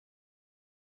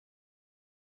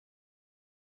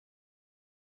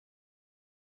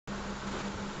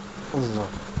ल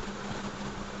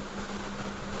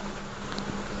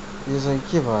यो चाहिँ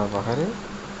के भयो भर्खरै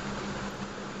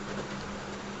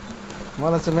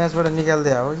मलाई चाहिँ म्याचबाट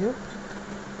निकाल्दै हो यो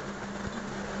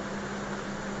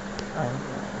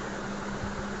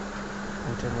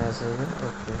इन्टर म्याच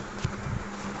ओके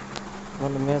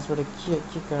मलाई म्याचबाट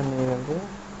के कारण निकाल्दै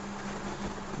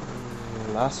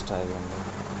लास्ट आयो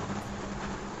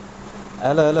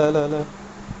hello hello hello hello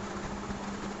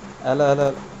hello hello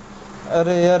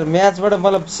अरे यार म्याचबाट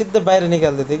मलाई सिधै बाहिर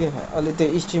निकाल्दै थियो कि अलि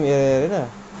त्यो स्ट्रिम हेरेर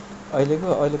अहिले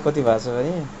कति भएको छ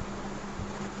भने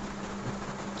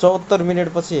 74 मिनेट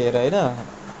पछि हेर हैन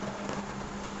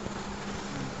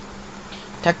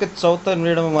ठ्याक्कै 74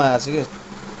 मिनेटमा म आएको छु कि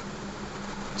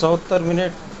 74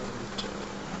 मिनेट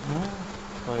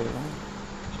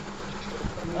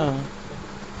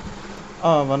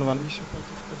भन भन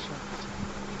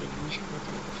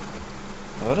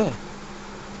हो र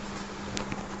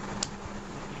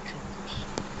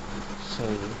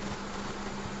सही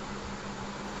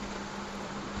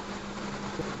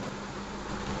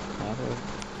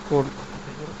कोड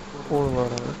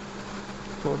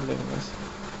ल्याङ्ग्वेज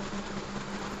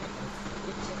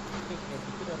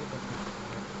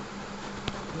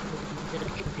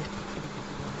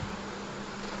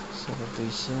सब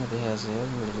 200 मा देखाएको छ यार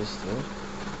मेरो जस्तो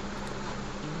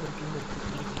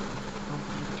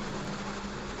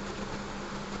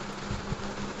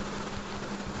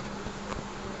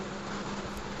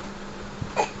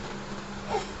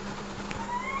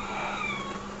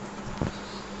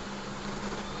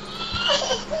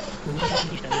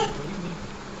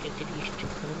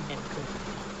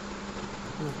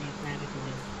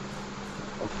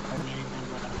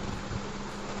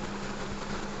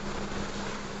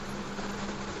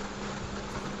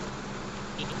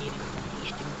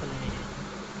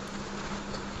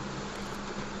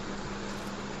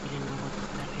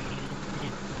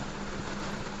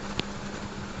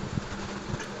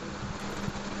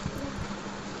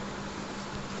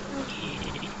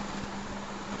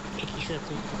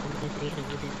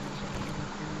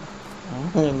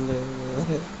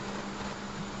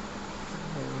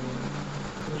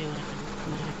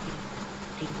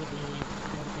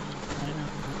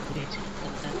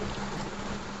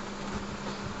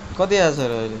कति आछ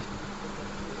र अहिले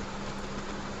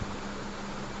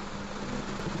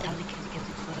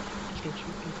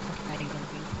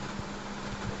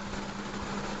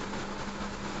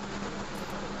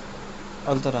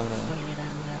अहिले त राम्रो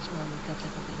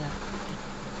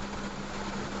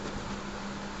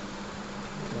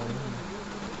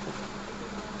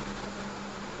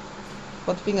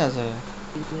कति पिङ आछ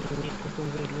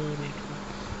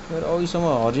मेरो अघिसम्म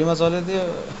हरियोमा चल्यो थियो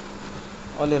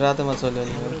अहिले रातोमा चल्यो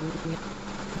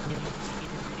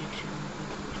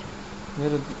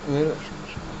मेरो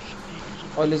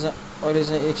अहिले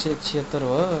चाहिँ 176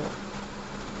 भयो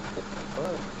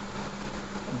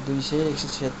 200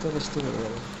 176 यस्तो भयो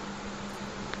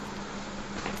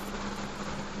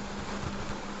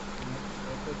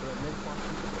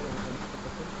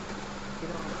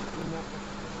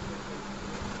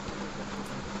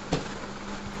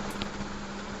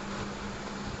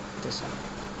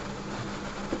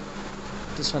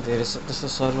त्यसमा धेरै त्यस्तो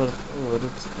सर्भरहरू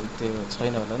त्यो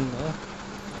छैन होला नि त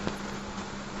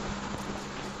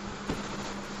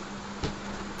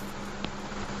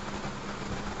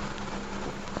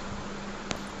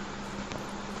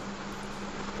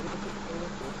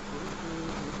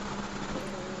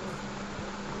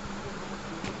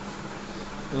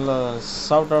ल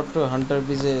shout out to Hunter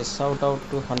Vijay shout out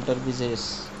to Hunter Vijay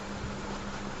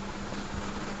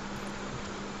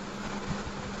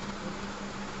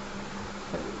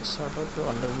shout out to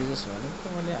Hunter Vijay भनेको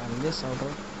मैले हामीले shout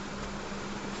out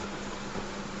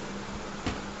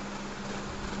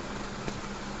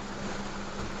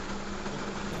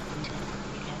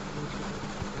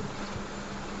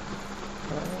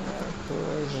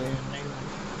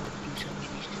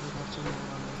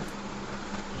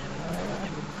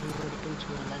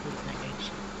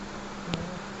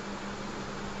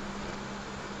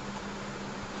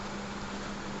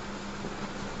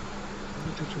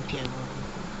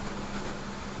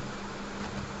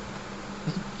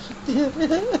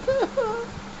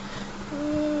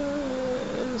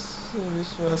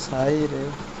Vishwas, hi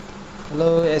Ray.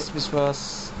 Hello S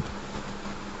Vishwas.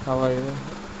 How are you?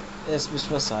 S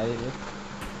Vishwas, hi Ray.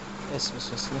 S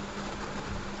Vishwas.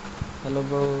 Hello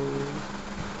bro.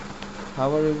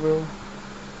 How are you bro?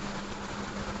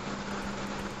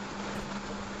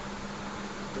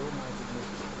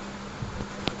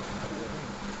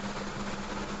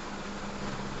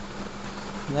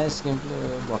 Nice gameplay.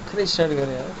 भर्खरै start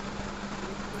गरे यार.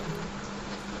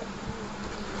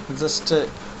 Just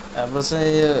हाम्रो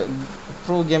चाहिँ यो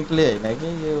pro game play होइन कि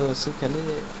यो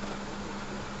सुखेले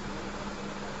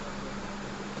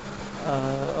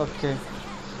ओके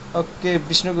ओके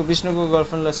विष्णुको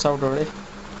गर्लफ्रेन्डलाई साउट आउट है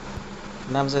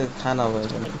नाम चाहिँ थाहा नभए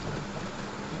पनि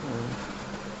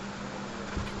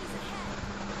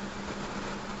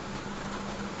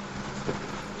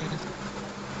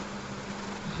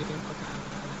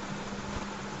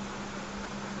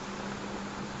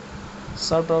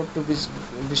shout out to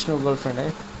Vishnu girlfriend है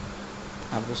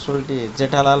हाम्रो सोल्टी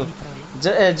जेठालाल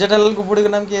जेठालालको बुढीको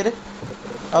नाम के अरे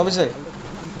अभिषेक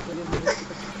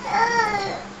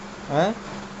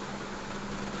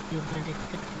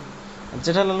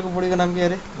जेठालालको बुढीको नाम के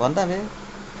अरे भन्दा बे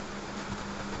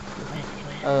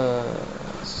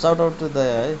साउट आउट टु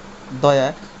दया है दया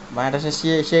भाँडा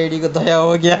चाहिँ सिआइडीको दया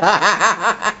हो क्या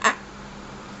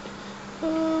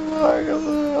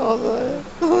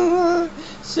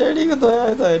सिआइडीको दया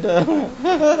है त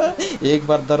होइन एक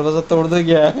बार दरवाजा तोड़ दो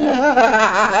क्या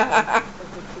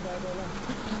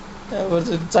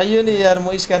चाहियो नि यार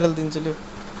म स्कारल दिन्छु लु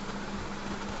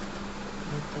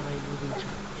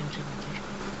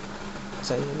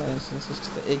चाहिएला एन्सिस्ट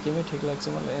त एकैमै ठिक लाग्छ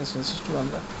मलाई एन्सिस्ट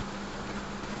भन्दा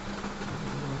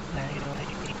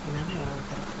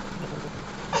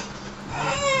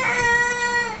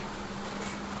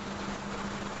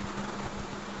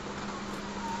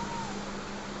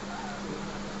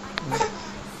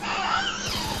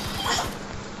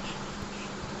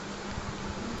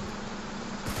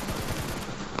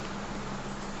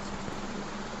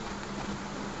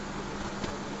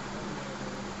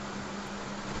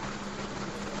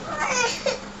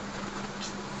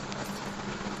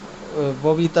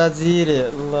बबिताजी रे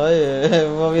ल है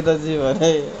बबिताजी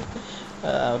भने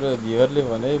हाम्रो भ्युअरले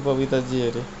भने बबिताजी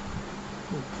अरे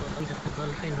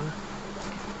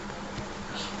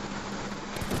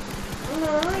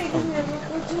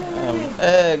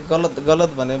ए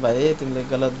गलत भने भाइ तिमीले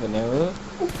गलत भन्यौ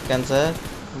कान्छा